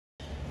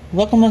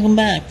Welcome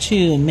back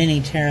to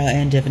Mini Tarot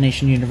and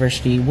Divination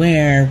University,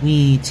 where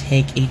we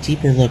take a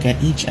deeper look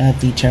at each of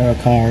the tarot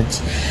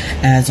cards,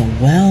 as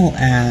well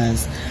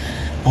as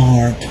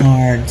our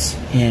cards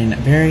in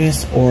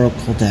various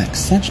oracle decks,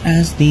 such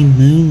as the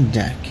Moon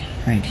deck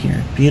right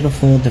here.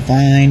 Beautiful,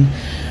 divine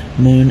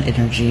moon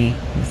energy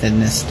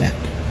within this deck.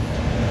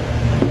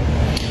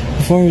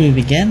 Before we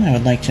begin, I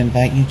would like to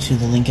invite you to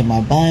the link in my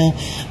bio,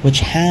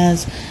 which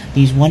has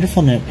these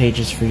wonderful note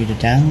pages for you to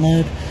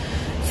download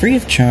free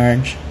of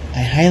charge.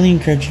 I highly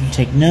encourage you to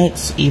take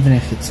notes, even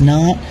if it's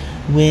not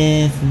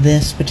with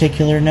this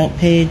particular note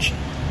page.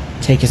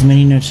 Take as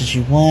many notes as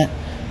you want.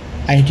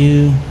 I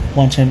do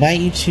want to invite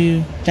you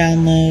to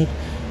download.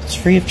 It's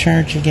free of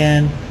charge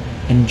again.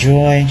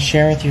 Enjoy,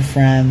 share with your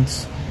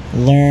friends,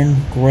 learn,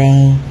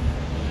 grow,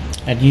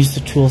 and use the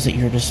tools at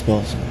your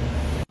disposal.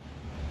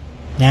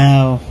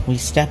 Now we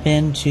step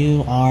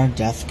into our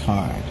Death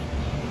card.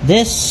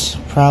 This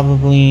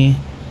probably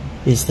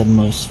is the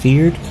most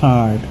feared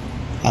card,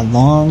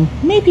 along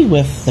maybe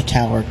with the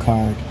Tower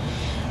card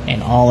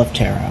in all of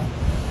tarot.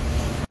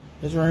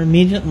 Those were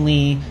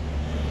immediately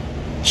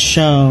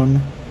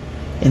shown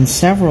in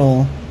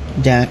several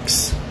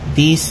decks.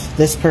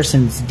 This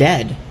person's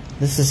dead.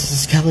 This is a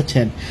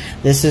skeleton.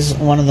 This is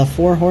one of the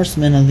four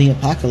horsemen of the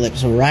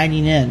apocalypse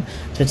riding in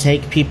to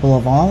take people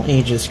of all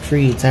ages,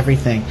 creeds,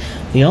 everything.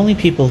 The only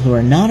people who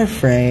are not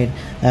afraid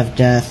of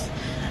death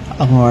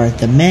are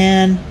the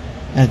man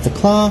of the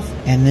cloth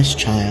and this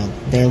child.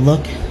 They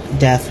look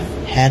death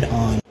head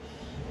on.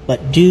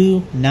 But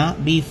do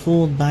not be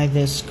fooled by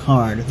this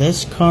card.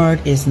 This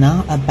card is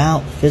not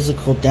about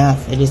physical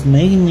death. It is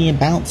mainly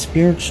about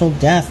spiritual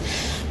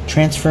death,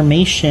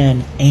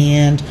 transformation,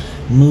 and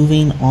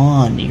moving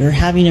on. You're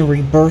having a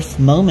rebirth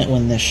moment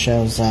when this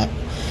shows up.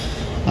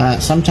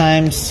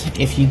 Sometimes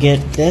if you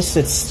get this,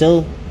 it's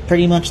still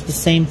pretty much the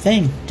same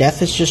thing.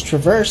 Death is just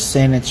reversed,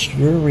 and it's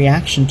your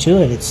reaction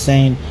to it. It's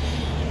saying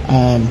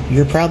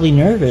you're probably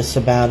nervous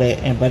about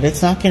it, but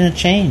it's not going to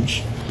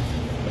change.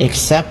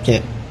 Accept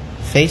it.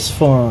 Face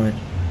forward.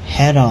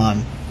 Head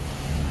on.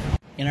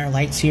 In our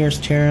Light Seers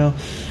Tarot,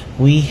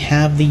 we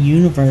have the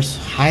universe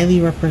highly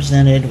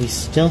represented. We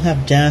still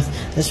have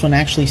death. This one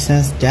actually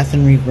says death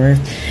and rebirth.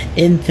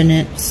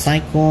 Infinite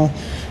cycle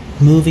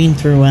moving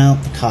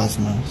throughout the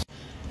cosmos.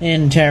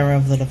 In Tarot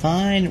of the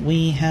Divine,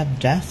 we have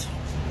death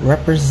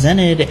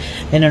represented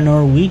in a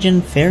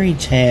Norwegian fairy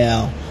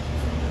tale.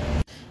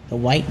 The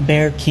White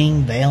Bear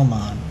King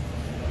Vailmon.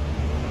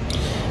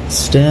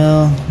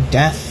 Still,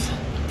 death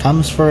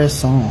comes for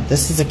us all.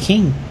 This is a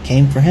king,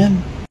 came for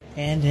him.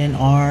 And in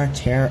our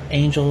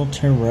Angel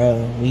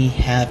Tarot, we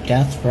have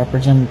death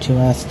represented to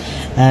us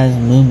as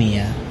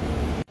Mumia,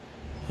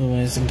 who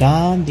is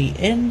God, the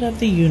end of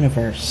the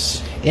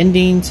universe.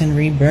 Endings and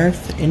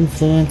rebirth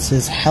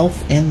influences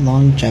health and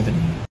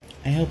longevity.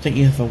 I hope that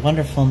you have a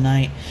wonderful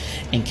night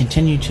and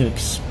continue to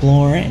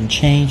explore and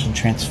change and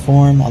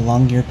transform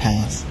along your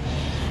path.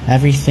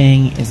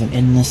 Everything is an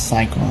endless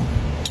cycle.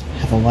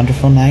 Have a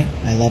wonderful night.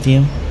 I love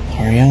you.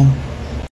 Hariom.